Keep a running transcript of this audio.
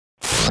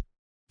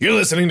You're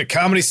listening to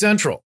Comedy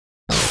Central.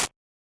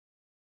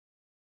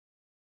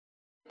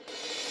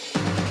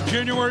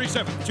 January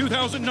 7th,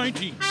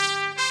 2019.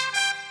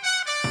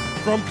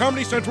 From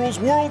Comedy Central's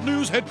World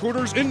News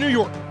headquarters in New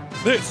York,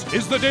 this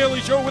is The Daily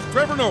Show with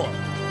Trevor Noah,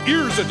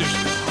 Ears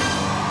Edition.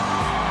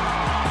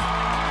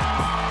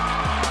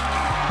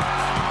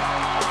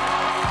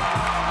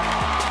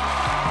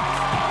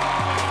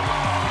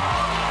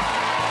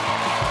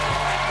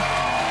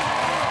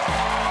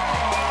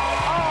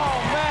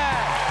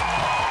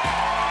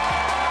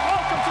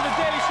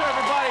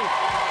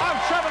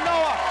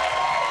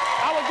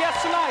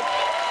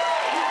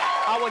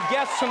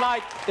 Guest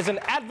tonight is an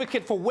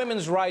advocate for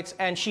women's rights,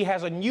 and she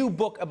has a new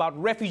book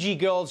about refugee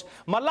girls.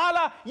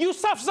 Malala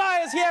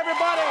Yousafzai is here,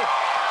 everybody.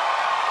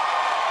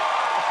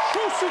 A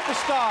true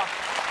superstar.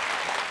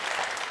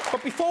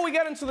 But before we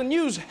get into the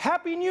news,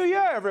 Happy New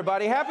Year,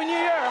 everybody. Happy New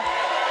Year.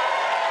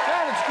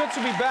 Man, it's good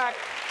to be back.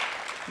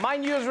 My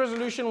New Year's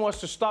resolution was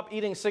to stop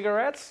eating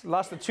cigarettes.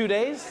 Lasted 2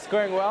 days. It's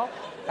going well.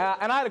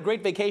 And I had a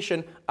great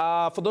vacation.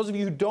 For those of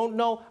you who don't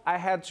know, I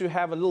had to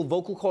have a little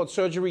vocal cord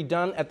surgery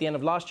done at the end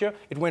of last year.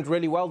 It went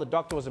really well. The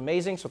doctor was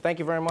amazing, so thank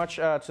you very much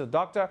to the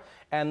doctor.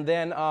 And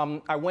then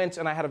I went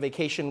and I had a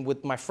vacation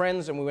with my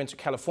friends, and we went to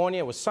California.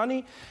 It was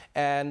sunny.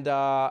 And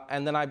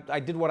then I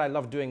did what I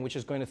love doing, which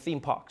is going to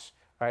theme parks.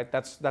 Right?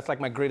 That's like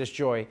my greatest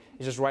joy,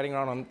 is just riding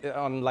around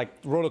on like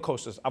roller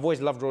coasters. I've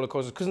always loved roller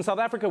coasters, because in South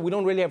Africa, we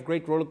don't really have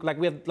great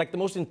we have like the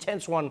most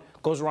intense one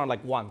goes around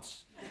like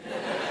once.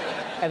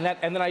 and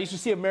then I used to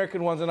see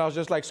American ones, and I was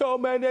just like, so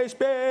many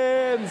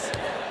spins.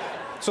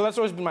 So that's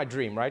always been my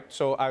dream, right?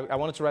 So I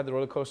wanted to ride the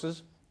roller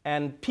coasters,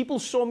 and people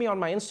saw me on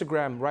my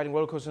Instagram riding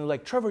roller coasters, and they're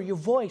like, Trevor, your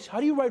voice, how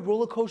do you ride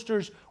roller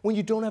coasters when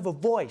you don't have a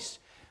voice?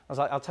 I was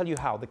like, I'll tell you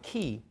how. The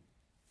key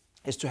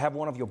is to have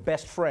one of your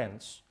best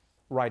friends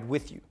ride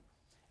with you.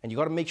 And you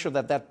got to make sure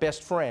that that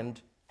best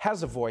friend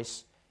has a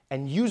voice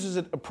and uses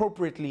it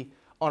appropriately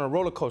on a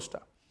roller coaster.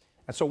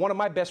 And so one of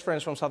my best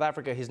friends from South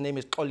Africa, his name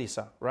is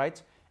Xolisa,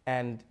 right?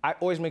 And I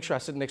always make sure I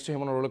sit next to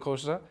him on a roller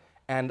coaster,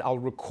 and I'll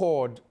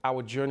record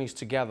our journeys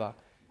together.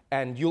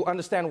 And you'll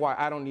understand why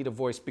I don't need a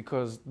voice,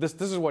 because this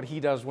is what he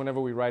does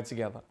whenever we ride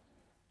together.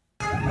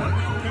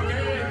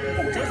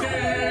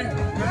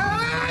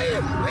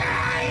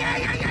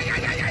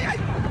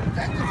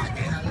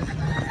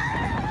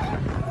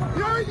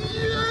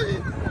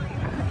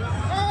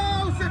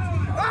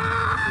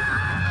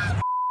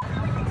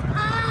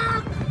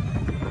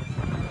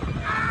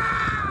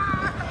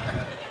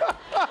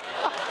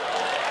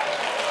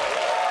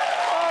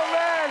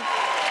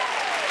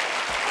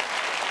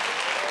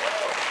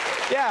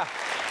 Yeah,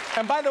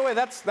 and by the way,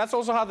 that's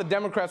also how the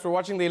Democrats were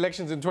watching the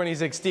elections in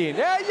 2016.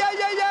 Yeah.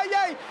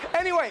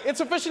 Anyway, it's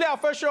officially our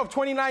first show of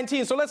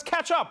 2019, so let's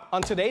catch up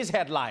on today's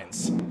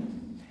headlines.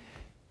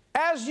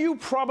 As you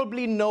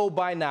probably know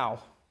by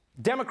now,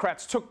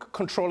 Democrats took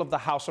control of the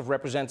House of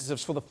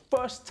Representatives for the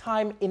first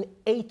time in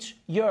 8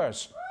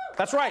 years.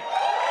 That's right,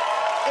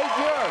 8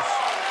 years.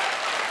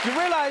 You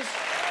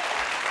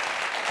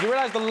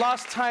realize the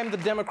last time the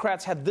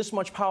Democrats had this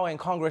much power in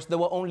Congress, there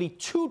were only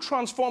 2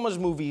 Transformers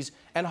movies,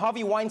 and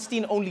Harvey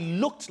Weinstein only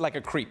looked like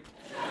a creep.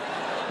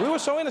 We were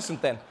so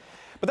innocent then.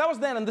 But that was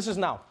then, and this is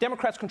now.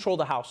 Democrats control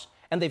the House,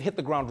 and they've hit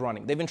the ground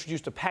running. They've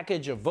introduced a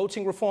package of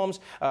voting reforms.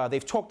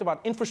 They've talked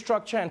about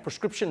infrastructure and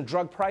prescription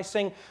drug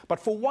pricing. But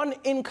for one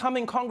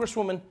incoming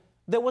Congresswoman,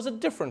 there was a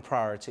different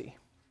priority.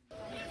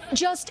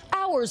 Just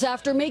hours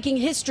after making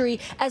history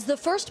as the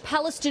first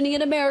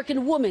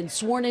Palestinian-American woman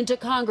sworn into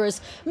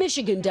Congress,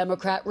 Michigan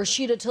Democrat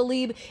Rashida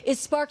Tlaib is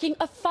sparking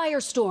a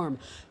firestorm.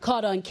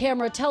 Caught on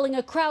camera telling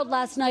a crowd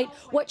last night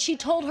what she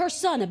told her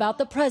son about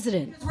the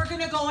president. We're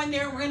going to go in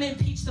there, we're going to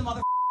impeach the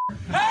mother.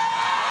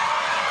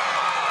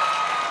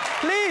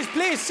 Please,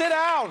 sit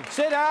down,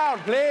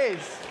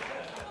 please.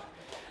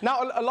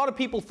 Now, a lot of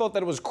people thought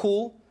that it was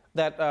cool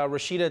that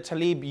Rashida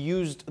Tlaib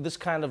used this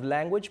kind of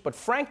language, but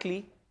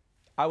frankly,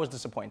 I was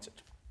disappointed.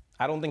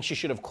 I don't think she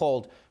should have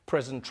called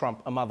President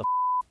Trump a mother.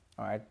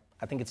 All right?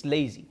 I think it's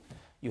lazy.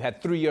 You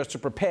had 3 years to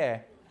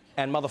prepare,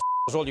 and mother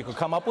was all you could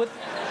come up with.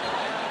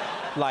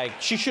 Like,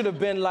 she should have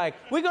been like,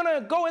 we're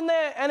gonna go in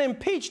there and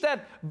impeach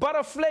that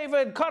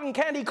butter-flavored cotton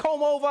candy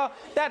comb-over,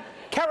 that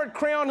carrot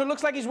crayon who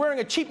looks like he's wearing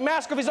a cheap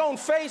mask of his own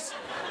face.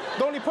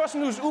 The only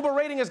person whose Uber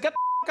rating is get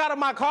the out of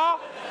my car.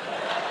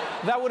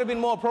 That would have been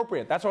more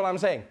appropriate. That's what I'm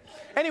saying.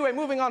 Anyway,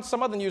 moving on to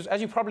some other news.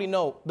 As you probably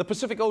know, the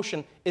Pacific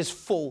Ocean is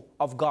full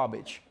of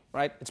garbage,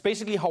 right? It's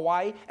basically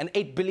Hawaii and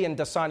 8 billion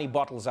Dasani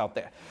bottles out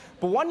there.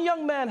 But one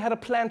young man had a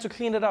plan to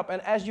clean it up,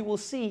 and as you will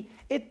see,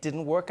 it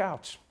didn't work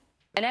out.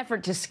 An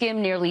effort to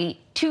skim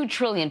nearly 2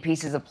 trillion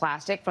pieces of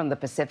plastic from the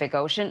Pacific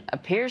Ocean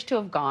appears to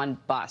have gone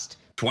bust.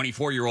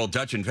 24-year-old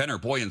Dutch inventor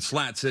Boyan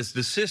Slat says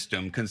the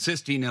system,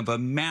 consisting of a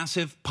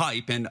massive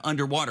pipe and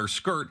underwater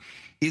skirt,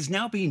 is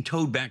now being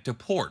towed back to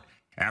port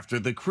after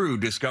the crew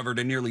discovered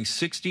a nearly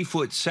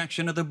 60-foot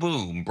section of the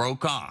boom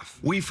broke off.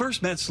 We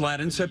first met Slat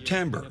in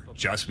September,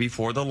 just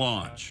before the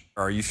launch.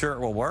 Are you sure it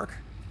will work?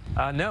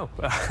 No.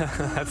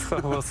 That's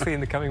what we'll see in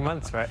the coming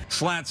months, right?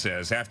 Slat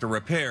says after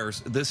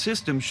repairs, the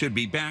system should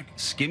be back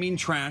skimming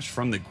trash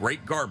from the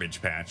Great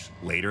Garbage Patch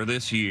later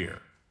this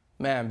year.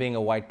 Man, being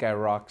a white guy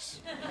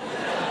rocks.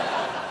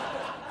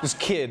 This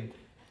kid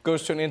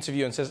goes to an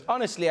interview and says,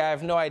 honestly, I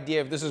have no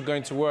idea if this is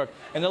going to work.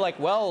 And they're like,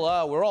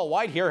 well, we're all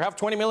white here, have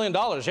 $20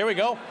 million, here we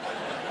go.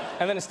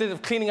 And then instead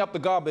of cleaning up the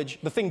garbage,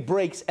 the thing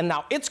breaks, and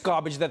now it's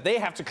garbage that they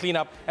have to clean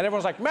up. And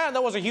everyone's like, man,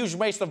 that was a huge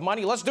waste of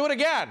money, let's do it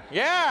again,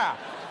 yeah.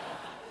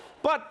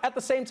 But at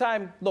the same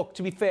time, look,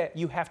 to be fair,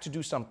 you have to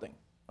do something.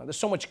 There's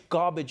so much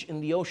garbage in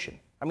the ocean.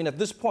 I mean, at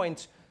this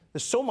point,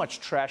 there's so much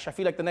trash, I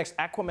feel like the next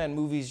Aquaman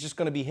movie is just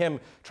gonna be him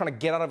trying to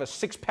get out of a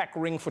six-pack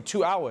ring for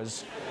 2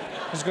 hours.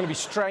 He's gonna be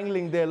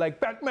strangling there like,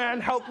 Batman,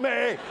 help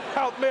me,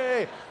 help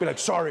me. Be like,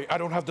 sorry, I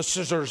don't have the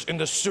scissors in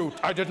the suit.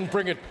 I didn't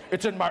bring it,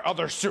 it's in my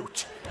other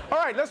suit. All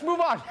right, let's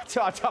move on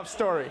to our top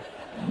story.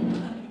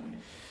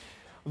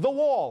 The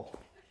Wall.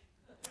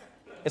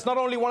 It's not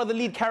only one of the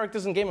lead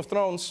characters in Game of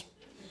Thrones,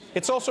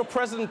 it's also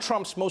President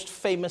Trump's most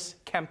famous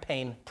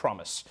campaign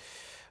promise.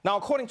 Now,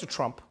 according to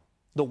Trump,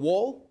 the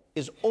Wall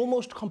is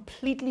almost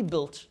completely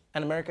built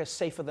and America is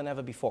safer than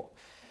ever before.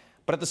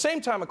 But at the same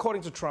time,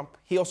 according to Trump,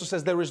 he also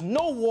says there is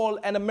no wall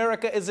and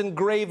America is in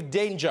grave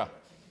danger.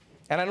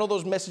 And I know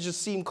those messages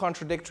seem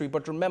contradictory,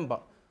 but remember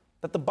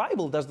that the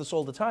Bible does this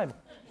all the time.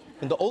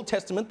 In the Old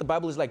Testament, the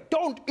Bible is like,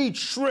 don't eat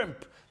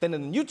shrimp. Then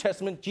in the New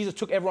Testament, Jesus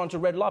took everyone to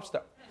Red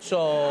Lobster.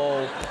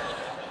 So,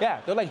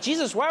 yeah, they're like,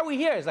 Jesus, why are we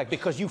here? He's like,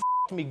 because you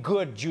f***ed me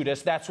good,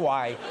 Judas, that's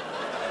why.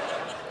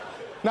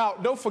 Now,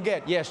 don't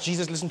forget, yes,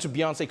 Jesus listened to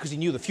Beyonce because he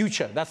knew the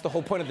future. That's the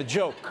whole point of the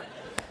joke.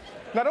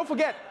 Now, don't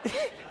forget,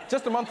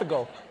 just a month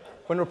ago,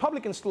 when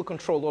Republicans still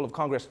controlled all of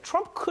Congress,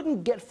 Trump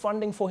couldn't get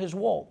funding for his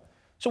wall.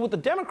 So with the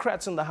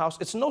Democrats in the House,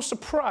 it's no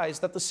surprise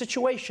that the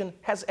situation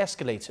has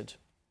escalated.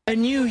 A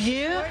new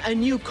year, a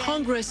new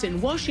Congress in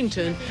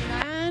Washington,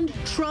 and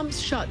Trump's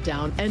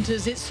shutdown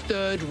enters its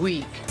third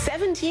week.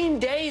 17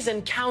 days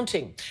and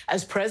counting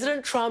as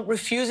President Trump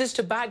refuses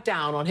to back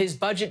down on his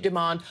budget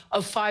demand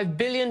of $5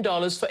 billion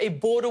for a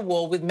border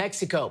wall with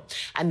Mexico.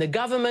 And the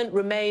government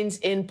remains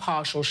in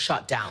partial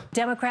shutdown.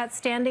 Democrats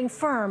standing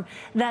firm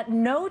that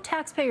no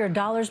taxpayer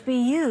dollars be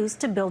used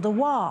to build a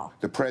wall.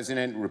 The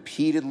president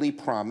repeatedly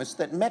promised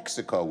that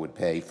Mexico would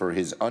pay for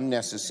his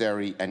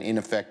unnecessary and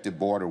ineffective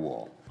border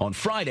wall. On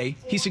Friday,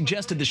 he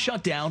suggested the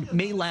shutdown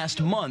may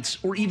last months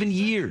or even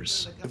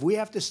years. If we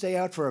have to stay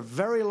out for a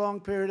very long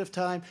period of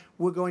time,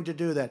 we're going to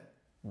do that.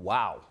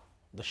 Wow,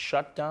 the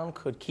shutdown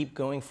could keep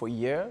going for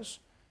years?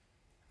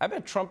 I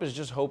bet Trump is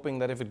just hoping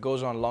that if it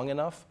goes on long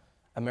enough,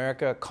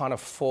 America can't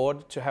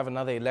afford to have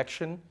another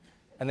election,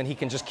 and then he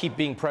can just keep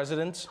being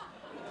president.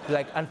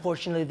 Like,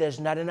 unfortunately, there's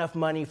not enough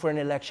money for an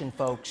election,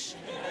 folks.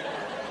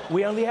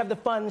 We only have the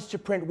funds to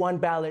print one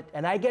ballot,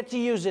 and I get to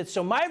use it,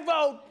 so my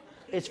vote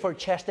is for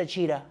Chester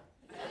Cheetah.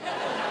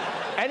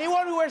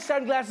 Anyone who wears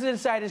sunglasses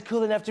inside is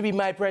cool enough to be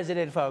my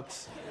president,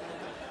 folks.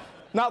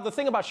 Now, the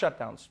thing about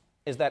shutdowns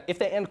is that if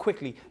they end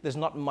quickly, there's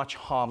not much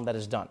harm that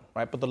is done,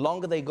 right? But the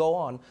longer they go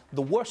on,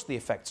 the worse the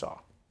effects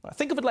are. Now,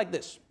 think of it like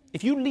this.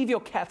 If you leave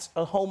your cats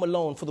at home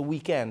alone for the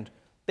weekend,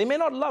 they may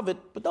not love it,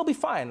 but they'll be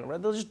fine,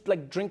 right? They'll just,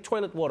 like, drink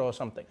toilet water or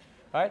something,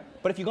 right?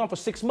 But if you're gone for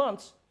 6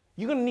 months,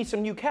 you're gonna need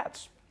some new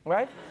cats,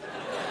 right?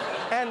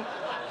 And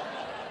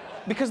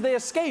because they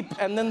escape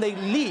and then they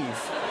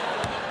leave.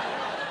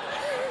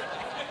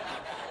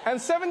 And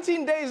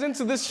 17 days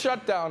into this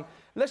shutdown,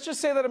 let's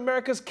just say that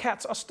America's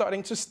cats are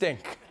starting to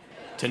stink.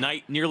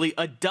 Tonight, nearly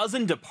a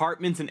dozen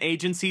departments and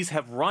agencies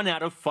have run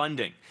out of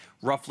funding.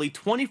 Roughly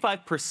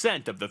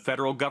 25% of the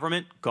federal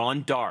government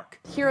gone dark.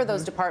 Here are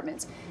those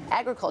departments: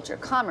 Agriculture,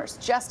 Commerce,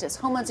 Justice,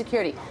 Homeland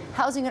Security,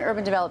 Housing and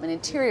Urban Development,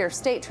 Interior,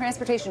 State,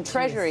 Transportation,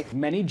 Treasury.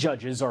 Many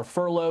judges are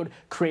furloughed,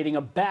 creating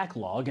a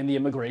backlog in the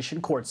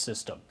immigration court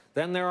system.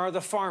 Then there are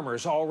the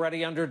farmers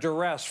already under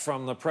duress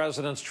from the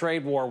president's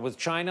trade war with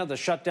China. The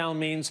shutdown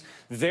means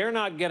they're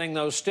not getting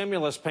those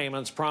stimulus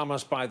payments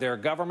promised by their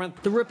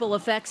government. The ripple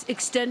effects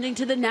extending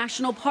to the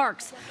national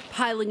parks,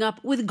 piling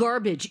up with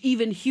garbage,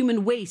 even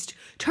human waste,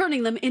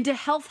 turning them into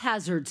health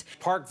hazards.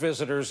 Park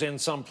visitors in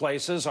some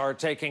places are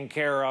taking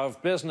care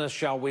of business,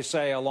 shall we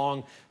say,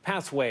 along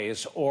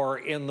pathways or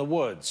in the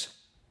woods.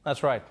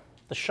 That's right.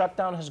 The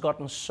shutdown has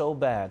gotten so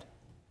bad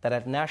that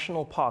at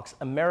national parks,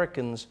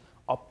 Americans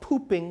are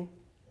pooping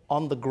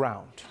on the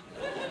ground.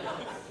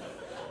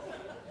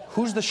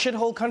 Who's the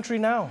shithole country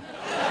now?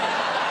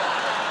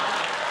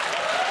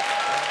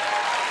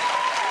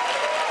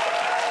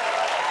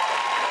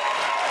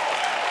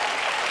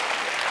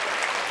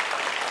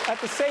 At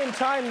the same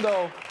time,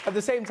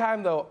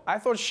 though, I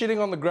thought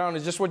shitting on the ground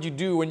is just what you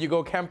do when you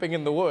go camping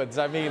in the woods.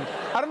 I mean,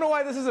 I don't know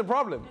why this is a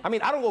problem. I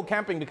mean, I don't go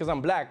camping because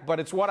I'm black, but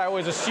it's what I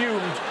always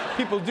assumed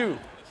people do.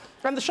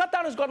 And the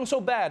shutdown has gotten so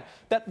bad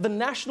that the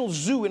National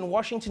Zoo in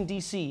Washington,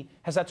 D.C.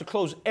 has had to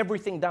close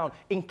everything down,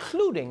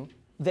 including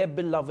their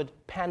beloved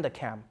panda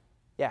cam.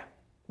 Yeah,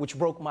 which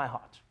broke my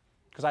heart,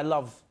 because I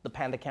love the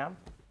panda cam.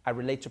 I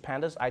relate to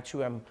pandas. I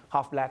too am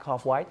half black,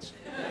 half white.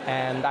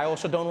 And I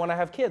also don't want to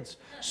have kids.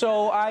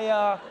 So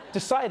I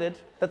decided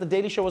that The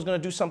Daily Show was going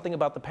to do something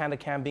about the panda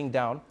cam being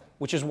down,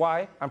 which is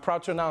why I'm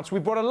proud to announce we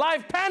brought a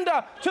live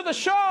panda to the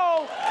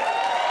show.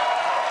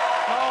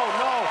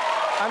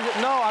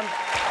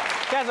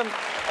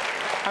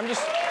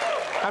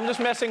 I'm just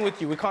messing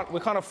with you. We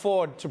can't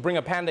afford to bring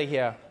a panda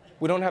here.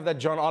 We don't have that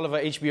John Oliver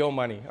HBO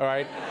money, all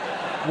right?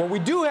 What we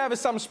do have is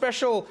some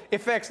special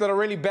effects that are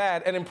really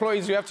bad, and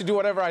employees who have to do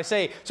whatever I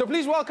say. So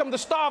please welcome the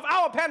star of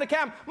our panda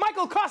cam,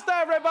 Michael Costa,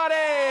 everybody!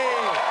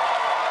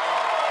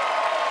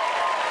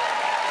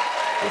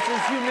 This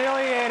is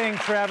humiliating,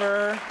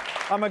 Trevor.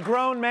 I'm a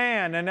grown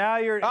man, and now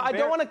you're... I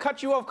don't want to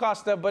cut you off,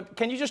 Costa, but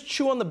can you just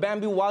chew on the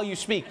bamboo while you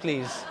speak,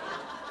 please?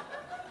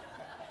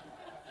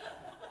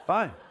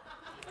 Fine.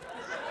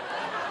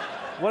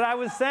 What I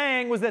was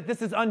saying was that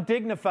this is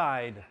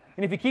undignified.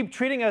 And if you keep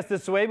treating us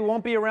this way, we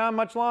won't be around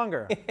much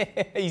longer.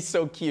 He's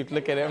so cute,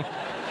 look at him.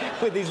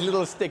 With his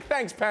little stick.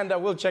 Thanks, Panda,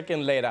 we'll check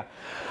in later.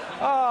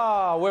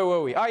 Where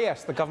were we?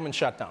 Yes, the government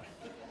shutdown.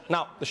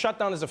 Now, the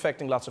shutdown is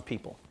affecting lots of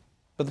people.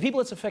 But the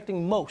people it's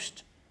affecting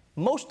most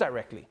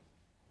directly,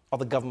 are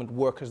the government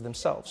workers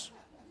themselves.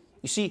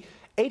 You see,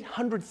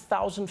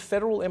 800,000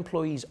 federal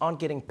employees aren't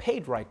getting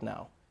paid right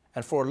now.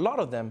 And for a lot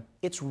of them,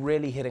 it's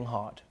really hitting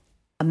hard.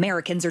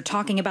 Americans are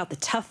talking about the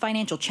tough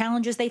financial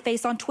challenges they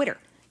face on Twitter,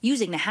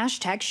 using the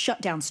hashtag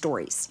shutdown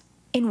stories.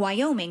 In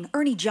Wyoming,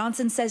 Ernie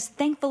Johnson says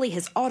thankfully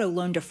his auto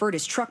loan deferred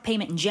his truck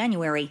payment in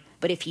January,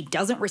 but if he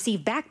doesn't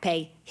receive back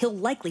pay, he'll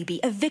likely be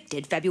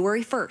evicted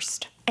February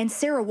 1st. And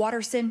Sarah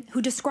Watterson,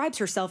 who describes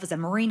herself as a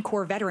Marine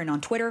Corps veteran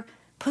on Twitter,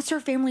 puts her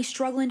family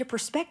struggle into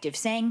perspective,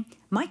 saying,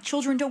 "My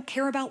children don't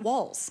care about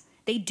walls.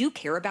 They do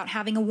care about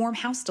having a warm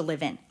house to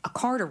live in, a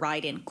car to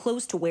ride in,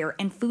 clothes to wear,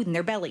 and food in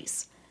their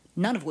bellies.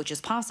 None of which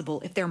is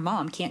possible if their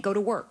mom can't go to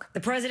work."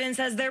 The president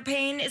says their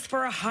pain is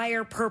for a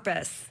higher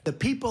purpose. The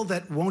people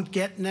that won't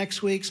get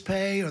next week's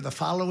pay or the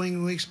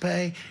following week's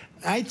pay,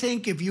 I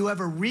think if you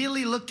ever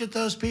really looked at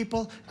those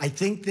people, I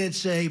think they'd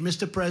say,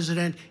 Mr.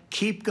 President,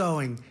 keep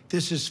going.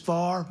 This is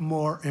far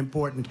more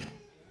important.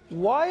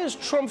 Why is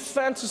Trump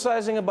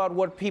fantasizing about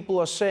what people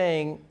are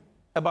saying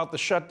about the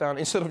shutdown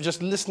instead of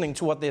just listening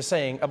to what they're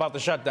saying about the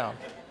shutdown?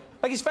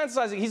 Like, he's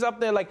fantasizing. He's up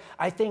there like,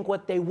 I think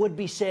what they would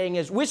be saying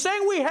is, we're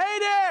saying we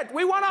hate it.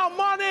 We want our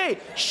money.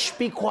 Shh,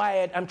 be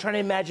quiet. I'm trying to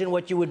imagine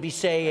what you would be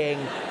saying.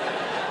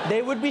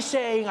 They would be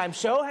saying, I'm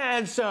so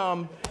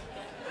handsome.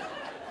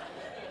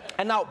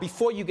 And now,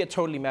 before you get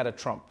totally mad at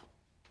Trump,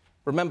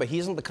 remember, he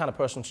isn't the kind of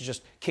person to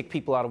just kick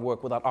people out of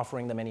work without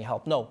offering them any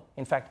help. No,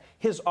 in fact,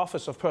 his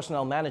Office of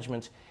Personnel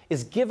Management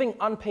is giving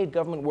unpaid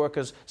government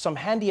workers some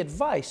handy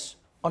advice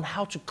on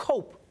how to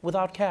cope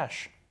without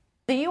cash.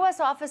 The U.S.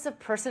 Office of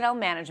Personnel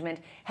Management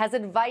has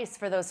advice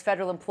for those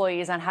federal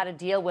employees on how to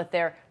deal with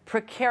their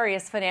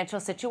precarious financial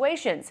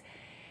situations.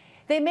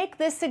 They make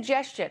this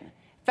suggestion.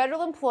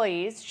 Federal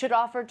employees should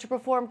offer to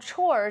perform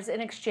chores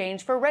in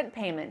exchange for rent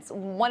payments.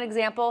 One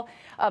example,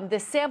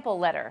 this sample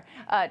letter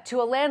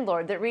to a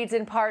landlord that reads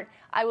in part,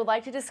 I would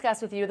like to discuss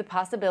with you the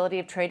possibility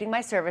of trading my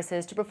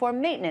services to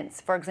perform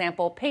maintenance, for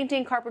example,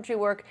 painting, carpentry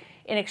work,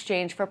 in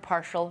exchange for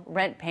partial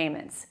rent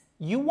payments.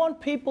 You want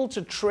people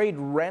to trade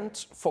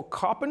rent for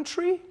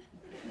carpentry?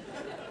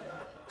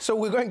 So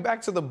we're going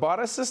back to the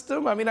barter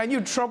system? I mean, I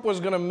knew Trump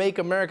was going to make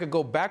America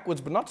go backwards,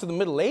 but not to the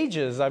Middle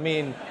Ages. I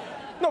mean,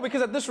 no,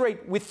 because at this rate,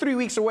 we're 3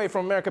 weeks away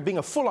from America being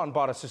a full-on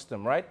barter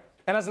system, right?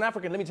 And as an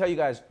African, let me tell you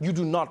guys, you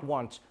do not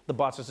want the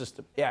barter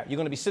system. Yeah, you're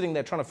going to be sitting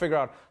there trying to figure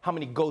out how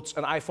many goats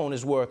an iPhone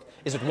is worth.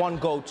 Is it one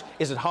goat?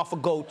 Is it half a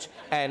goat?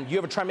 And you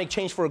ever try to make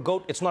change for a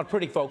goat? It's not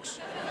pretty, folks.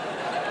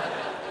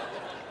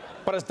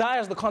 But as dire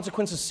as the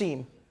consequences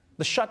seem,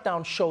 the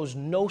shutdown shows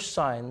no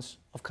signs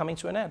of coming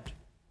to an end.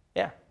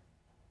 Yeah.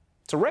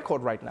 It's a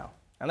record right now.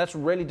 And that's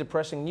really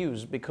depressing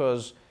news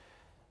because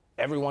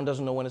everyone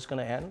doesn't know when it's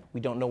going to end.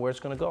 We don't know where it's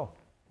going to go.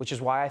 Which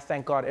is why I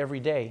thank God every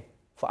day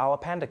for our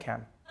panda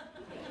cam.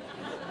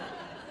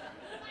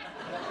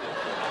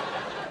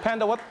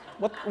 Panda, what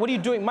are you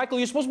doing? Michael,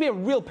 you're supposed to be a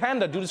real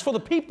panda, dude. It's for the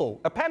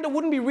people. A panda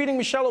wouldn't be reading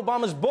Michelle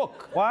Obama's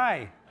book.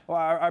 Why? Well,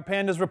 are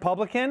pandas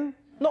Republican?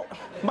 No,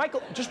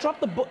 Michael, just drop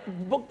the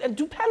book and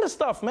do panda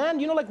stuff, man.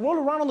 You know, like roll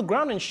around on the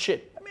ground and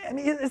shit. I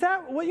mean, is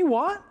that what you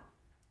want?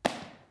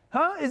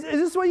 Huh? Is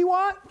this what you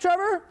want,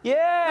 Trevor?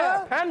 Yeah,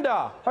 huh?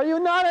 Panda. Are you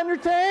not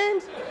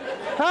entertained?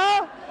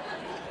 Huh?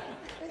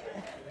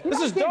 This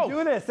is dope. I can't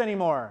do this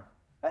anymore.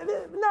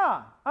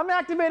 Nah, I'm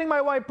activating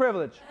my white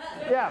privilege.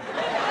 Yeah.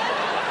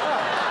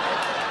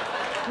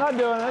 Not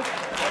doing this.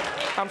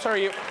 I'm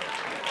sorry,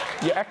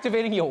 you're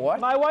activating your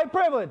what? My white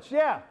privilege,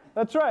 yeah,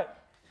 that's right.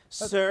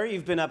 Sir,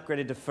 you've been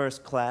upgraded to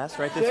first class,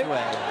 right this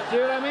way. See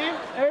what I mean?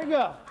 There you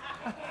go.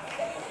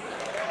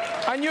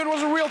 I knew it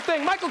was a real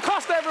thing. Michael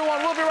Costa, everyone.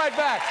 We'll be right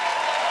back.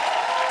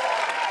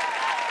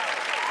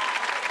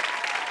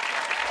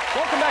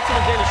 Welcome back to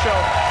The Daily Show.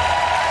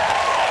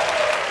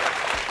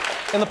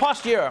 In the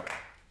past year,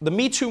 the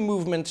Me Too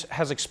movement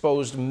has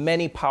exposed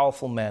many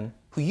powerful men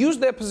who use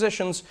their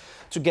positions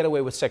to get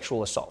away with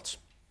sexual assaults.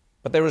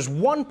 But there is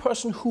one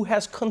person who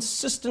has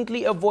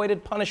consistently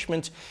avoided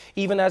punishment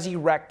even as he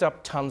racked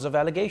up tons of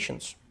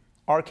allegations.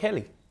 R.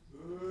 Kelly.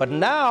 But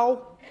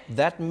now,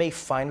 that may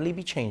finally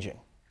be changing.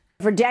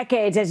 For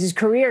decades, as his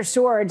career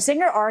soared,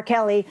 singer R.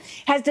 Kelly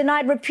has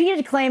denied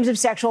repeated claims of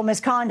sexual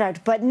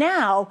misconduct. But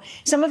now,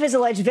 some of his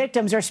alleged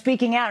victims are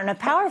speaking out in a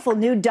powerful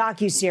new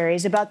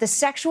docuseries about the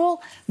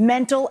sexual,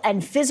 mental,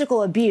 and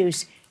physical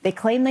abuse they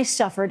claim they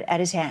suffered at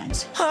his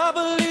hands. I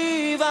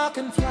believe I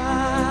can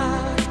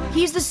fly.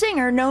 He's the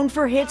singer known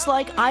for hits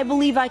like I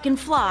Believe I Can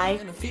Fly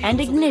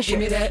and Ignition.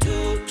 Give me that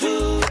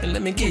toot, and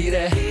let me give you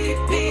that beep,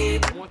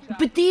 beep.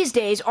 But these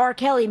days, R.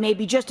 Kelly may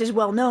be just as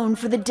well known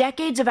for the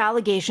decades of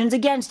allegations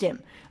against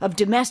him of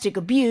domestic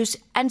abuse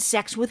and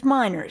sex with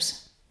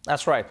minors.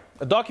 That's right.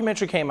 A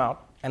documentary came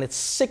out, and it's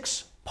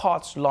 6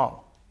 parts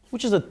long,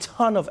 which is a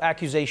ton of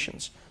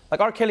accusations. Like,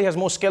 R. Kelly has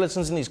more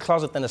skeletons in his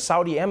closet than a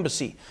Saudi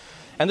embassy.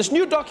 And this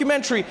new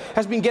documentary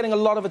has been getting a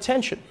lot of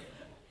attention.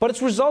 But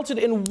it's resulted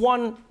in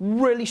one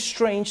really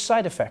strange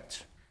side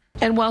effect.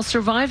 And while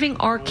Surviving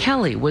R.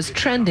 Kelly was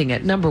trending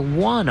at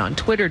 #1 on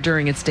Twitter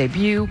during its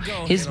debut,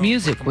 his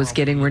music was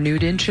getting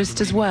renewed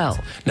interest as well.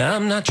 Now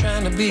I'm not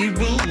trying to be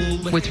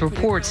rude. With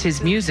reports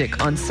his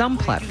music on some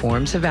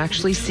platforms have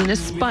actually seen a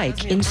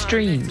spike in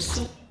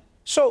streams.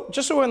 So,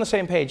 just so we're on the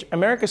same page,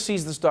 America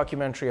sees this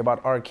documentary about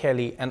R.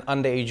 Kelly and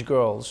underage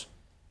girls,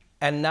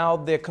 and now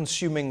they're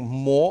consuming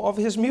more of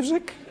his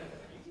music?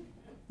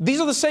 These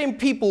are the same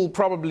people,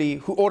 probably,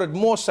 who ordered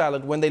more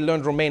salad when they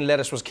learned romaine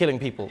lettuce was killing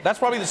people. That's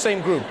probably the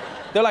same group.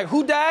 They're like,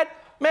 who died?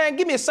 Man,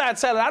 give me a side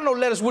salad. I know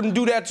lettuce wouldn't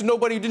do that to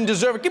nobody who didn't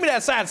deserve it. Give me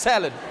that side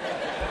salad.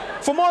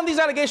 For more on these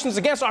allegations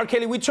against R.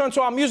 Kelly, we turn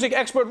to our music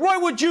expert, Roy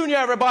Wood Jr.,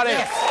 everybody.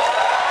 Yes.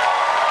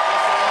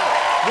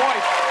 Roy,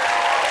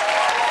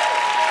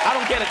 I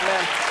don't get it,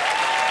 man.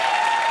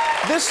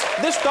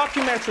 This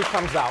documentary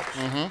comes out,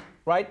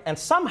 right? And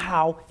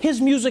somehow his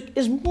music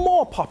is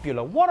more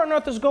popular. What on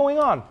earth is going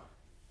on?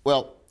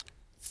 Well,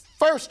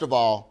 first of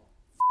all,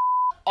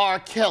 R.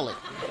 Kelly.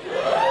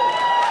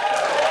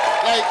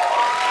 Like,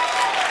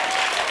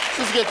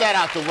 just get that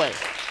out the way.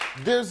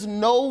 There's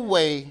no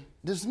way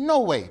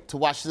to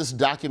watch this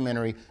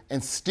documentary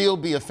and still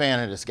be a fan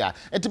of this guy.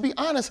 And to be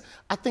honest,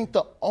 I think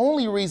the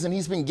only reason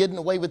he's been getting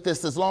away with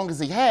this as long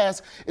as he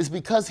has is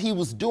because he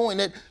was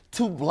doing it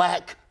to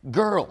black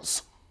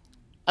girls.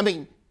 I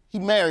mean, he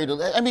married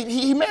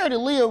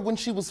Aaliyah when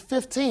she was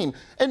 15,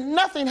 and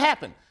nothing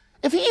happened.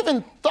 If he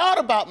even thought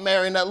about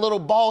marrying that little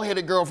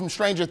bald-headed girl from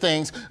Stranger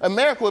Things,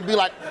 America would be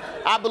like,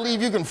 I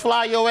believe you can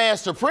fly your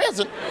ass to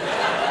prison.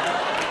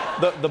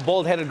 The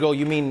bald-headed girl,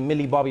 you mean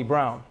Millie Bobby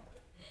Brown?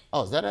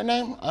 Oh, is that her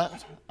name? I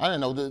don't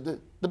know.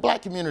 The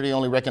black community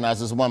only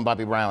recognizes one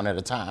Bobby Brown at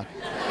a time.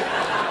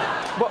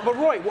 But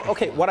Roy,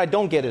 okay, what I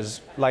don't get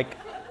is, like,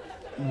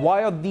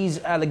 why are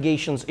these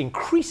allegations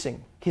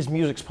increasing his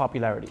music's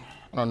popularity?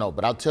 I don't know,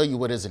 but I'll tell you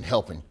what isn't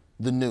helping.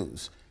 The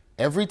news.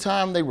 Every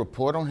time they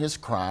report on his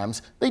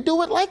crimes, they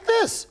do it like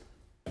this.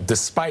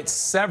 Despite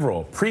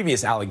several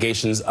previous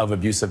allegations of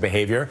abusive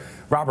behavior,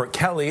 Robert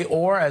Kelly,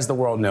 or as the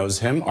world knows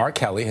him, R.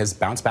 Kelly, has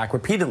bounced back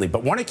repeatedly.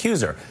 But one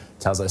accuser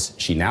tells us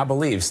she now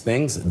believes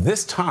things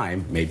this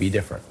time may be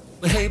different.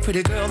 Hey,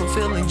 pretty girl, I'm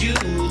feeling you,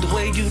 the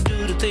way you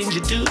do the things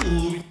you do.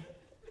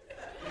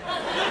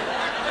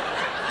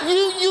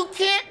 You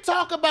can't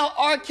talk about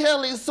R.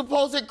 Kelly's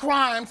supposed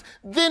crimes,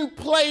 then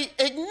play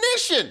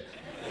Ignition.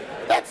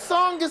 That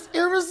song is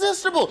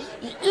irresistible.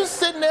 You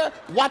sitting there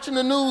watching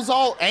the news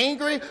all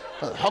angry.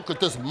 How could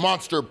this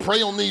monster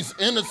prey on these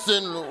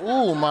innocent...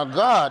 Oh, my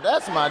God,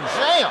 that's my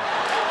jam.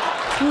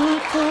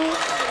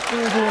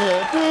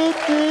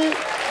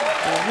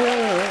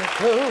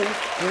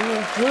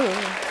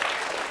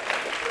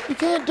 You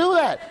can't do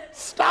that.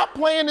 Stop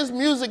playing his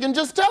music and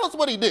just tell us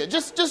what he did.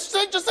 Just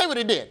say what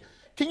he did.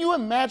 Can you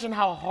imagine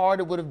how hard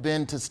it would have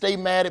been to stay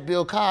mad at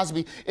Bill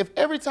Cosby if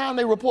every time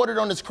they reported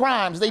on his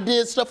crimes, they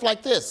did stuff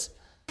like this?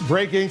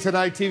 Breaking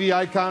tonight, TV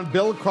icon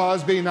Bill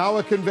Cosby, now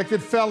a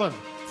convicted felon,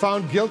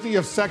 found guilty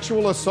of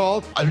sexual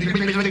assault.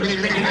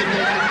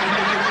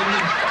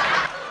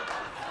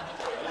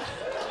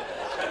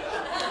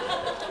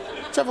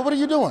 Trevor, what are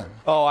you doing?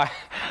 Oh,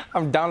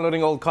 I'm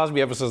downloading old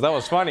Cosby episodes. That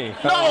was funny.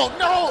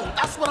 No,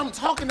 that's what I'm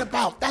talking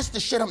about. That's the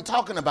shit I'm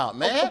talking about,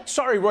 man. Oh,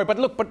 sorry, Roy, but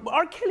look,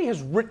 R. Kelly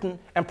has written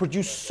and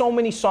produced so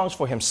many songs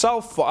for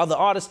himself, for other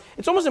artists.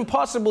 It's almost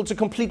impossible to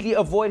completely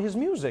avoid his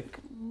music.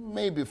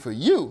 Maybe for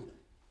you.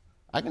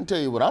 I can tell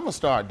you what I'm gonna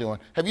start doing.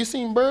 Have you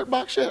seen Bird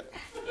Box yet?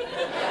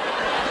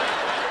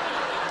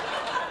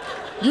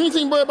 You ain't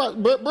seen Bird Box?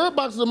 Bird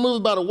Box is a movie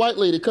about a white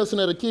lady cussing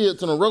at her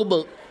kids in a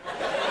rowboat.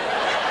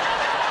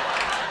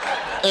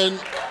 And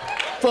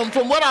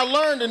from what I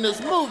learned in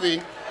this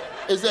movie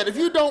is that if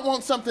you don't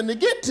want something to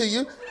get to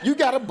you, you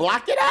gotta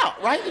block it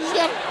out, right? You just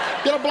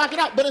gotta block it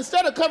out. But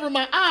instead of covering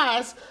my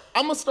eyes,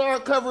 I'm gonna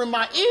start covering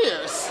my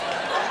ears.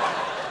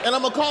 And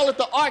I'm gonna call it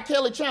the R.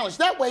 Kelly Challenge.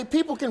 That way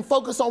people can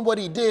focus on what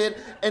he did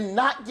and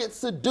not get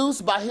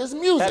seduced by his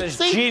music. That is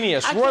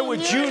genius. Roy Wood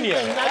Jr.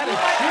 That is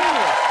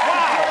genius.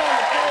 Wow.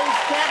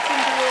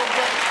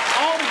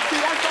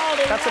 That's all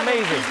That's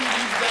amazing.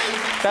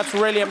 That's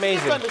really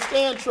amazing. What you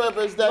understand,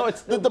 Trevor, is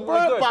that the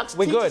Bird Box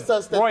teaches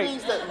us that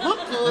things that look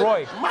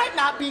good might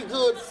not be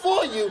good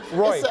for you.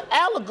 It's an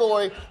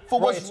allegory for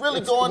what's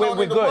really going on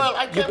in the world.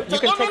 I can't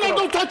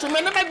don't touch it,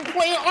 man. They might be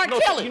playing R.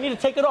 Kelly. You need to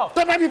take it off.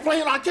 They might be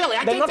playing R. Kelly.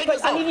 I can't take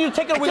this off. I need you to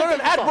take it off. We're going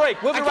to an ad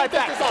break. We'll be right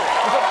back.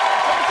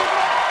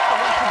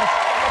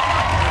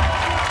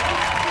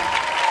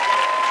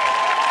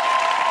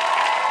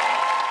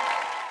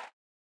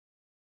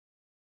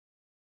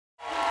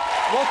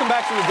 Welcome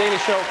back to The Daily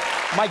Show.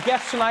 My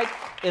guest tonight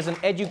is an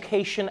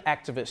education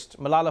activist,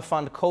 Malala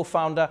Fund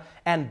co-founder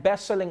and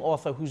best-selling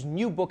author whose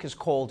new book is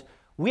called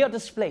We Are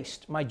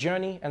Displaced, My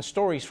Journey and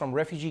Stories from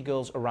Refugee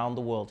Girls Around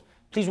the World.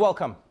 Please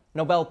welcome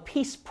Nobel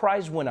Peace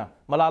Prize winner,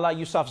 Malala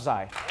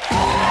Yousafzai.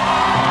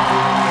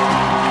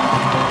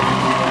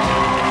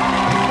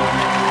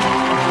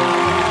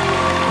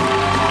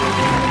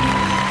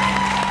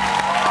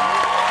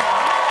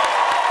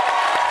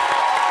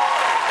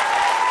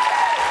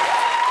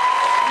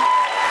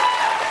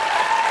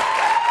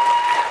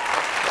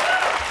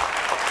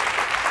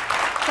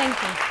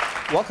 Thank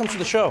you. Welcome to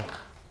the show.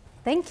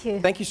 Thank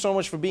you. Thank you so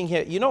much for being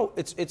here. You know,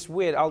 it's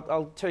weird.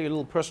 I'll tell you a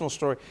little personal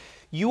story.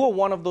 You are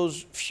one of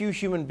those few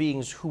human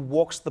beings who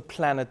walks the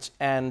planet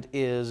and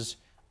is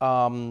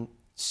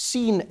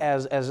seen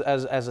as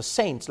a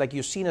saint. Like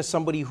you're seen as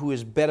somebody who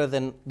is better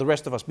than the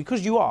rest of us,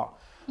 because you are.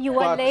 You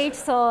were late,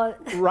 so...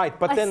 Right,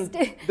 but then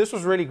this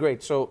was really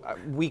great. So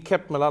we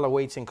kept Malala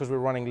waiting because we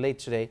were running late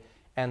today.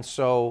 And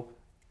so...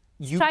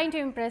 trying to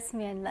impress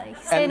me and like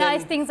say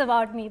nice things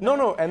about me.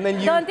 No, and then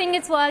you... Don't think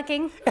it's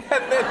working.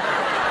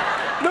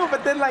 No,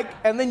 but then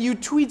and then you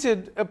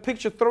tweeted a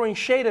picture throwing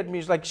shade at me.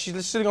 It's like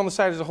she's sitting on the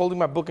side, just holding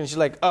my book, and she's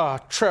like,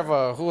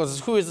 Trevor, who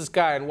is this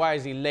guy and why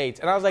is he late?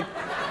 And I was like,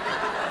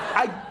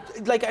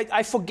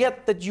 I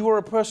forget that you are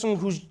a person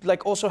who's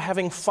like also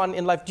having fun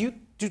in life. Do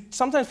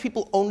sometimes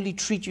people only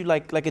treat you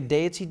like a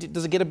deity?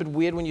 Does it get a bit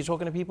weird when you're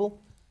talking to people?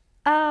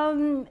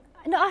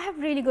 No, I have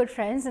really good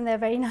friends and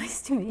they're very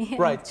nice to me.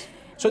 Right.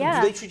 So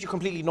do they treat you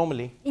completely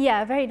normally?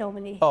 Yeah, very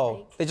normally.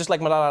 Oh, they're just like,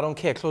 Malala, I don't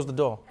care, close the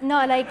door.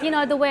 No, like,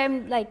 the way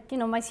I'm, like,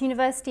 my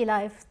university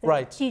life,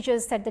 the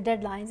teachers set the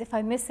deadlines. If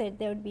I miss it,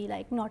 they would be,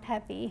 like, not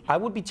happy. I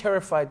would be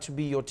terrified to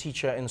be your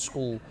teacher in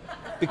school.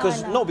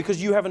 Because,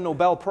 because you have a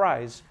Nobel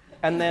Prize.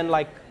 And then,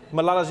 like,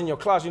 Malala's in your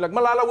class. You're like,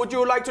 Malala, would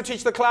you like to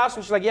teach the class?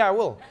 And she's like, yeah, I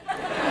will.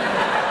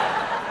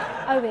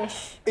 I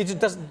wish.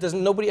 Does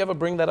nobody ever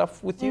bring that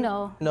up with you?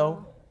 No.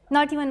 No?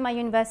 Not even my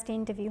university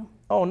interview.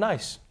 Oh,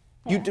 nice.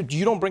 Yeah.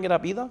 You don't bring it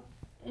up either?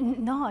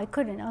 No, I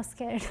couldn't. I was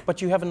scared.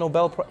 But you have a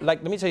Nobel Prize.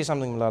 Like, let me tell you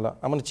something, Malala.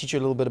 I'm going to teach you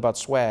a little bit about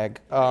swag.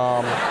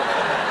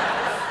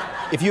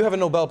 If you have a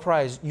Nobel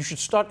Prize, you should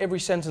start every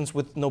sentence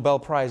with Nobel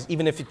Prize,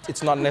 even if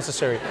it's not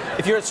necessary.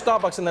 If you're at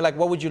Starbucks and they're like,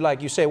 what would you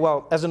like? You say,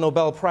 well, as a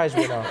Nobel Prize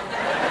winner,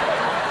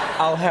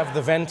 I'll have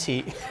the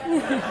venti.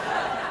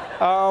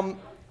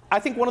 I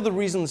think one of the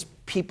reasons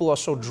people are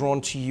so drawn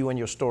to you and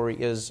your story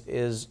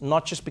is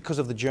not just because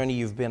of the journey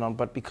you've been on,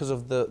 but because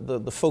of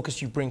the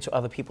focus you bring to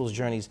other people's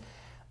journeys.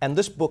 And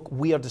this book,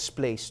 We Are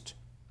Displaced,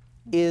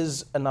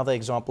 is another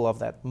example of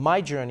that.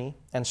 My journey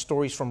and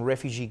stories from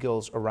refugee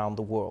girls around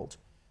the world.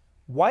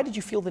 Why did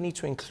you feel the need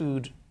to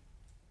include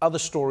other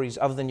stories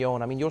other than your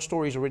own? I mean, your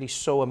story is already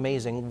so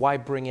amazing. Why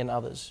bring in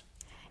others?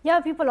 Yeah,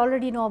 people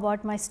already know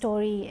about my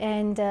story,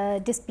 and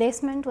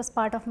displacement was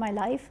part of my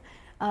life.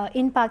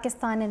 In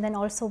Pakistan and then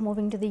also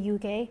moving to the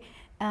UK.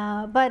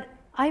 But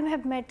I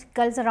have met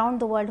girls around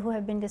the world who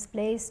have been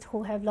displaced,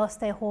 who have lost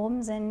their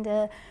homes,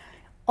 and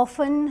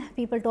often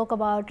people talk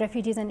about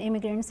refugees and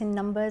immigrants in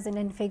numbers and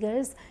in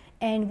figures,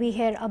 and we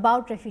hear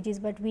about refugees,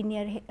 but we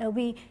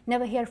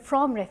never hear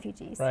from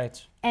refugees. Right.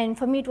 And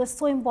for me, it was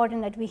so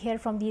important that we hear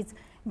from these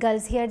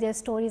girls, hear their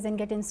stories and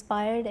get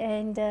inspired,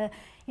 and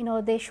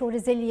they show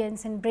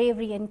resilience and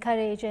bravery and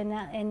courage,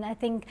 and I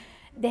think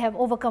they have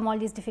overcome all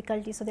these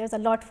difficulties, so there's a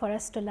lot for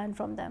us to learn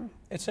from them.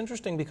 It's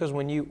interesting because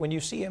when you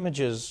see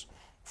images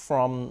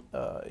from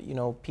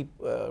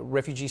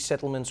refugee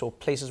settlements or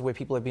places where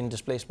people have been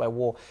displaced by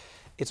war,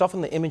 it's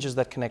often the images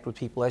that connect with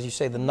people. As you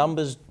say, the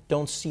numbers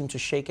don't seem to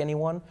shake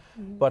anyone.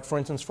 Mm-hmm. But for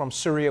instance, from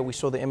Syria, we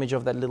saw the image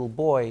of that little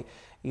boy.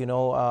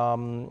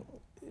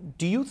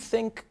 Do you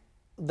think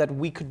that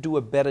we could do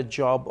a better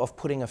job of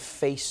putting a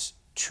face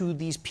to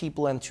these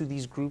people and to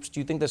these groups? Do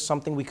you think there's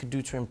something we could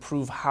do to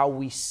improve how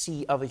we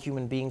see other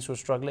human beings who are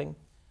struggling?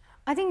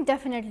 I think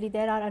definitely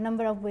there are a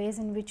number of ways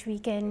in which we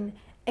can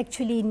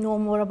actually know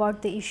more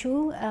about the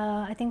issue.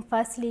 I think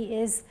firstly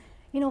is,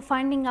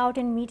 finding out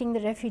and meeting the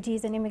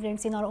refugees and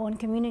immigrants in our own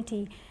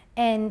community.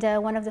 And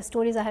one of the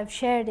stories I have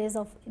shared is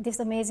of this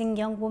amazing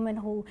young woman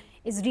who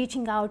is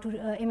reaching out to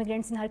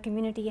immigrants in her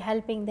community,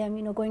 helping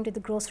them, going to the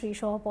grocery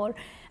shop or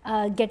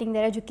getting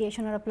their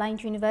education or applying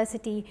to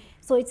university.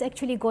 So it's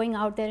actually going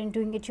out there and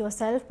doing it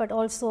yourself, but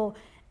also,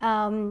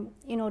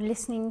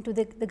 listening to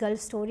the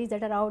girls' stories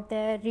that are out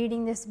there.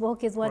 Reading this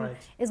book is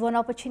one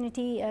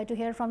opportunity to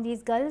hear from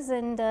these girls,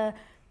 and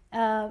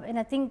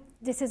I think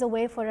this is a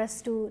way for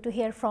us to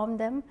hear from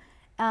them.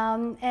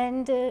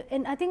 And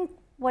I think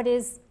what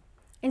is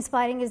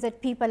inspiring is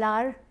that people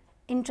are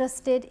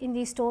interested in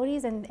these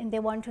stories and they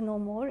want to know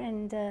more,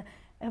 and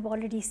I've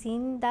already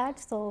seen that.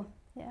 So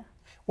yeah.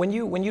 When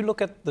you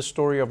look at the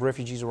story of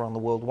refugees around the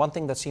world, one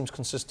thing that seems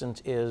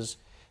consistent is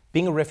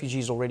being a refugee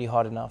is already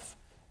hard enough.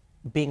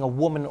 Being a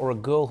woman or a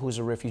girl who's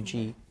a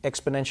refugee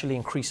exponentially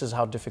increases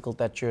how difficult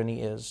that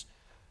journey is.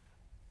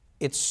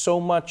 It's so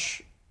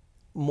much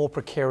more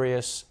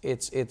precarious.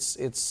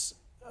 It's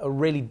a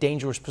really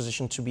dangerous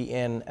position to be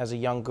in as a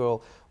young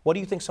girl. What do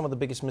you think some of the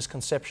biggest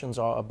misconceptions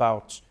are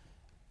about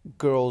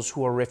girls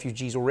who are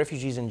refugees or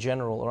refugees in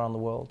general around the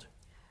world?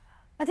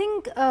 I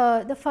think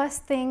the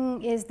first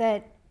thing is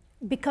that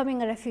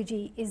becoming a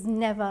refugee is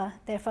never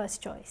their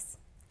first choice.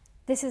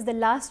 This is the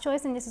last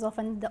choice, and this is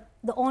often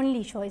the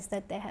only choice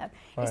that they have,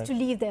 is to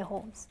leave their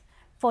homes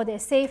for their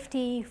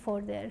safety,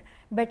 for their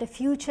better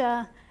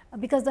future,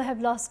 because they have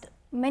lost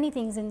many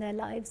things in their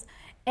lives.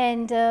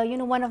 And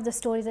one of the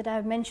stories that I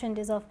have mentioned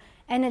is of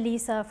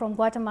Annalisa from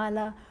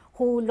Guatemala,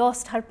 who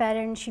lost her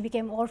parents. She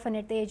became orphan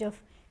at the age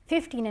of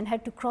 15 and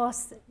had to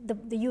cross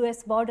the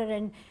US border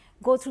and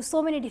go through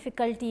so many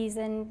difficulties,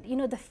 and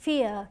the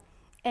fear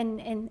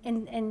and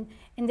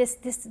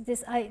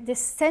this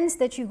sense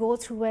that you go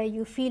through where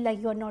you feel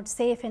like you're not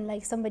safe and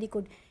like somebody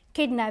could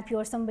kidnap you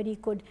or somebody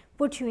could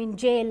put you in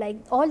jail. Like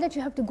all that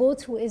you have to go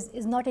through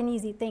is not an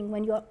easy thing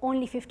when you're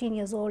only 15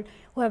 years old,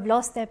 who have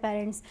lost their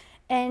parents.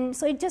 And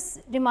so it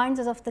just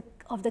reminds us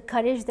of the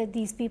courage that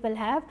these people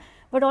have,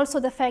 but also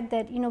the fact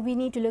that we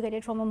need to look at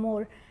it from a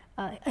more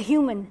a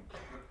human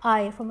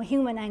eye, from a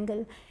human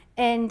angle,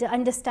 and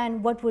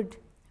understand what would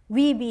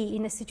we be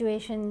in a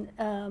situation,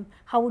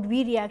 how would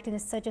we react in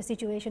such a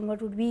situation,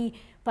 what would we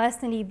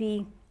personally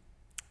be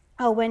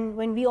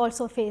when we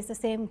also face the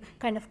same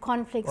kind of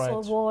conflicts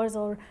or wars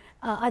or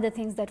other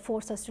things that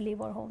force us to leave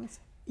our homes.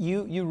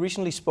 You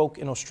recently spoke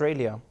in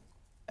Australia,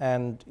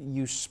 and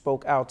you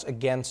spoke out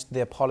against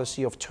their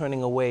policy of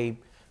turning away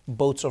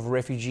boats of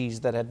refugees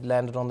that had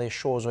landed on their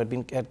shores or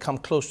had come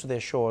close to their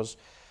shores.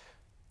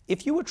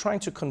 If you were trying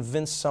to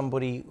convince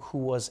somebody who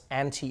was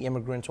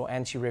anti-immigrant or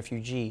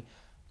anti-refugee,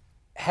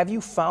 have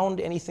you found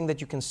anything that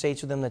you can say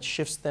to them that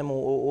shifts them,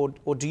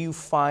 or do you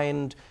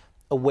find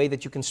a way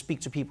that you can speak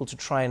to people to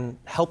try and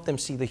help them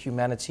see the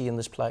humanity in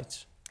this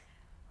plight?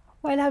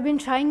 Well, I've been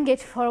trying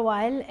it for a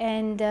while,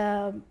 and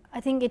I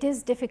think it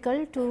is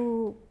difficult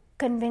to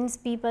convince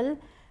people,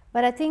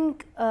 but I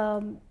think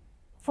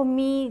for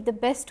me the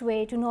best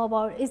way to know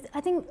about is,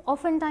 I think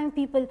oftentimes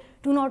people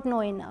do not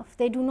know enough.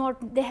 They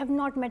have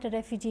not met a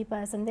refugee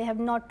person, they have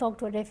not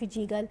talked to a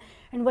refugee girl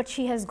and what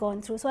she has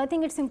gone through. So I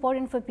think it's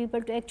important for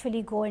people to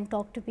actually go and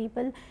talk to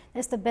people.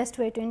 That's the best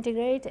way to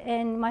integrate.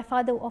 And my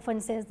father often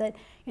says that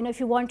if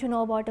you want to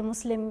know about a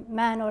Muslim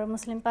man or a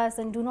Muslim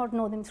person, do not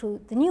know them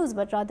through the news,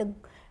 but rather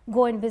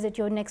go and visit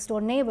your next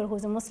door neighbor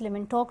who's a Muslim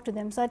and talk to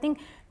them. So I think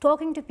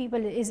talking to people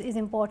is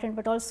important,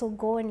 but also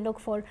go and look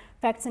for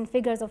facts and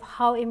figures of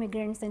how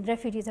immigrants and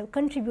refugees have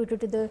contributed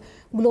to the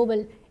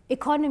global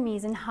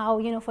economies, and how,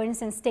 for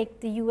instance, take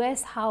the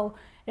US, how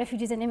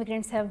refugees and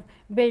immigrants have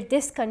built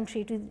this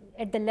country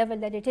at the level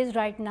that it is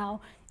right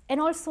now.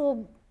 And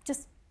also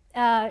just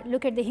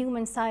look at the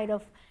human side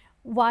of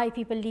why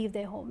people leave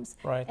their homes.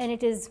 Right. And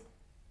it is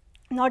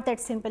not that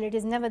simple. It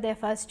is never their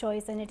first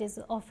choice, and it is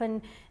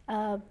often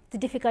the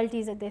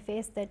difficulties that they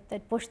face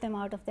that push them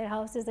out of their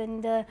houses.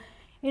 And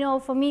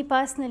for me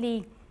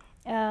personally,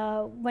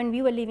 when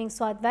we were leaving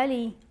Swat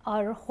Valley,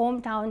 our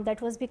hometown,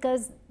 that was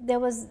because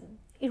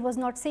it was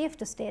not safe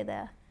to stay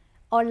there.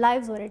 Our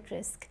lives were at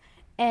risk,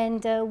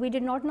 and we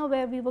did not know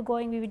where we were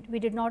going. We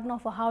did not know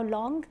for how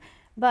long,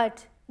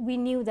 but we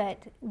knew that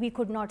we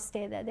could not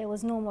stay there. There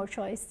was no more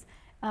choice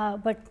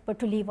but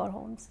to leave our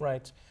homes.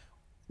 Right.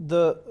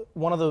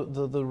 One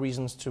of the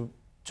reasons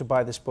to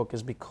buy this book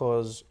is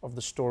because of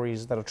the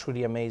stories that are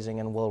truly amazing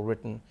and well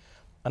written.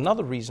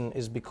 Another reason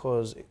is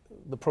because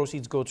the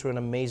proceeds go to an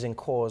amazing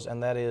cause,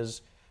 and that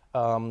is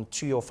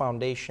to your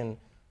foundation,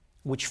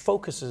 which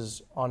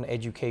focuses on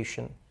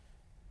education.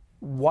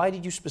 Why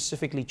did you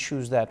specifically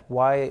choose that?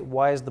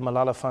 Why is the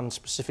Malala Fund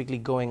specifically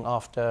going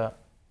after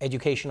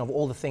education of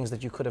all the things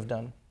that you could have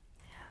done?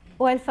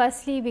 Well,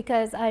 firstly,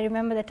 because I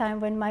remember the time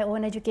when my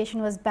own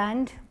education was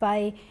banned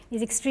by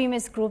these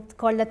extremist groups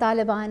called the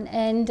Taliban,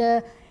 and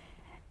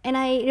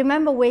I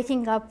remember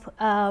waking up,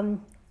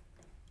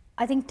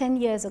 I think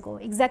 10 years ago,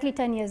 exactly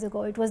 10 years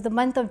ago. It was the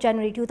month of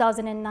January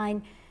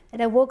 2009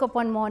 that I woke up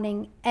one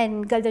morning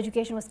and girls'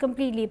 education was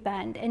completely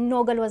banned, and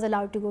no girl was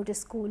allowed to go to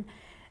school.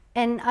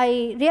 And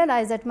I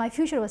realized that my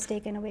future was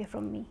taken away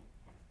from me.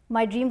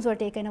 My dreams were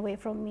taken away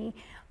from me.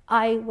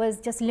 I was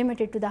just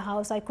limited to the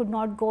house. I could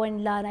not go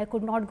and learn. I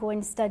could not go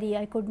and study.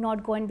 I could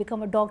not go and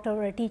become a doctor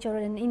or a teacher or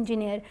an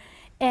engineer.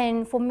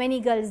 And for many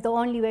girls, the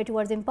only way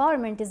towards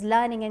empowerment is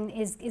learning and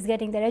is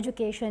getting their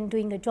education,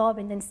 doing a job,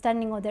 and then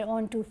standing on their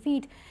own 2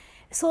 feet.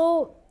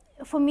 So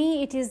for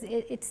me,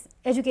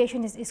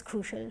 education is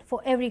crucial for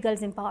every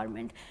girl's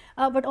empowerment.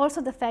 But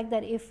also the fact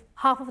that if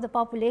half of the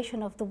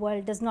population of the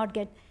world does not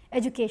get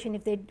education,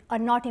 if they are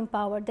not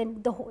empowered,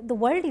 then the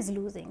world is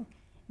losing.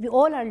 we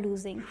all are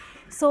losing.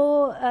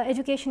 So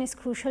education is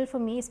crucial for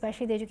me,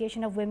 especially the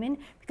education of women,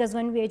 because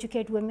when we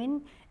educate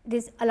women,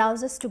 this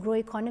allows us to grow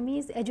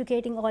economies.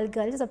 Educating all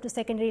girls up to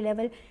secondary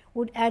level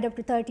would add up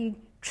to $30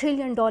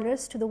 trillion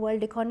to the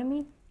world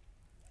economy.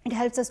 It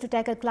helps us to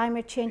tackle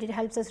climate change. It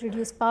helps us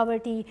reduce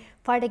poverty,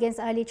 fight against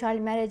early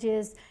child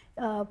marriages,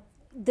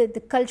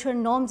 the cultural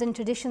norms and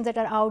traditions that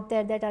are out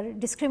there that are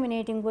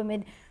discriminating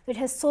women. It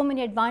has so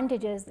many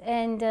advantages.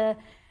 And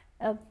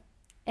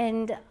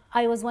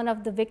I was one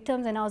of the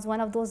victims, and I was one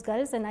of those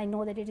girls, and I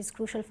know that it is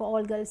crucial for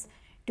all girls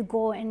to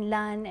go and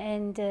learn,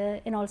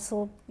 and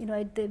also, you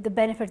know, the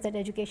benefits that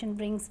education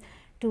brings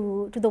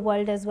to the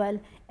world as well.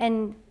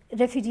 And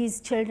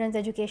refugees' children's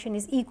education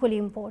is equally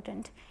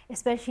important,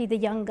 especially the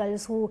young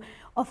girls who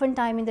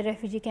oftentimes in the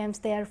refugee camps,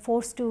 they are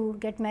forced to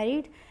get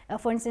married.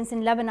 For instance,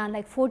 in Lebanon,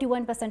 like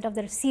 41% of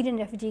the Syrian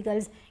refugee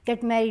girls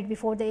get married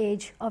before the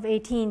age of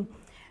 18.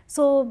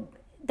 So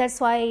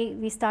that's why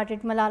we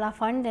started Malala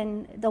Fund,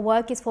 and the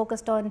work is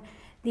focused on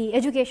the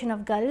education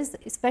of girls,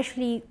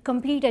 especially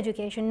complete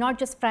education, not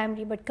just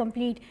primary, but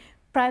complete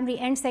primary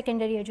and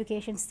secondary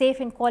education, safe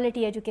and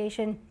quality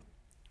education,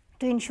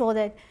 to ensure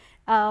that,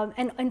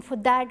 and for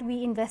that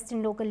we invest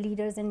in local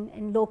leaders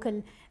and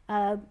local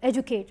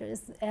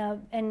educators.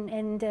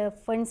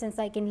 For instance,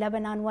 like in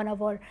Lebanon, one of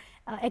our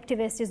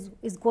activists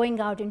is going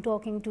out and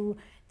talking to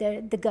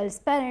the girls'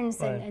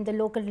 parents, right, and the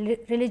local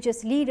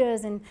religious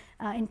leaders, and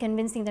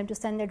convincing them to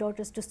send their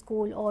daughters to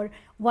school. Or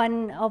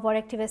one of our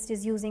activists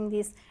is using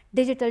this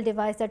digital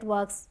device that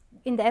works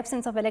in the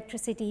absence of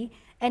electricity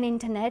and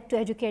internet to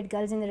educate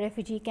girls in the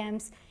refugee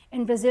camps.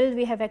 In Brazil,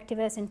 we have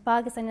activists. In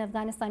Pakistan and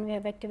Afghanistan, we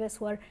have activists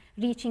who are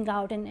reaching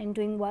out and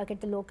doing work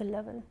at the local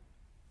level.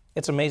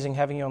 It's amazing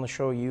having you on the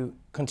show. You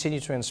continue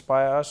to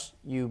inspire us.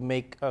 You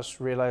make us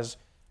realize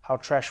how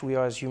trash we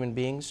are as human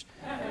beings.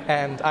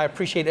 And I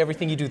appreciate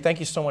everything you do. Thank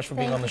you so much for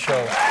being on the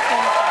show.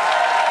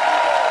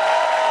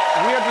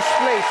 We Are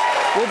Displaced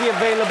will be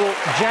available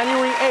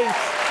January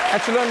 8th.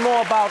 And to learn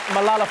more about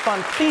Malala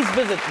Fund, please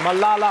visit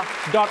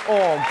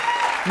malala.org.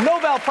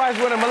 Nobel Prize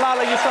winner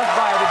Malala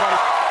Yousafzai, everybody.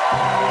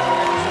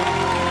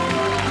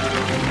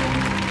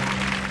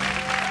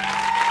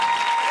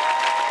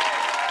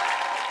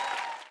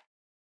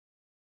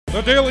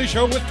 The Daily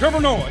Show with Trevor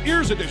Noah,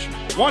 Ears Edition.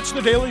 Watch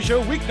The Daily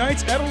Show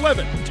weeknights at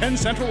 11, 10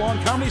 Central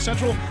on Comedy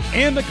Central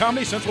and the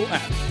Comedy Central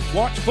app.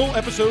 Watch full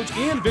episodes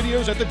and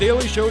videos at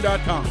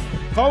thedailyshow.com.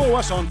 Follow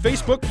us on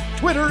Facebook,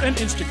 Twitter, and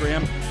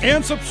Instagram,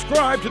 and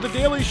subscribe to The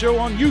Daily Show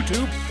on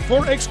YouTube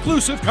for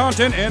exclusive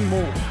content and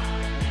more.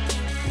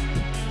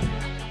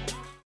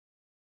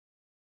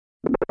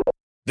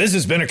 This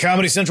has been a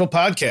Comedy Central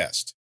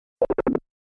podcast.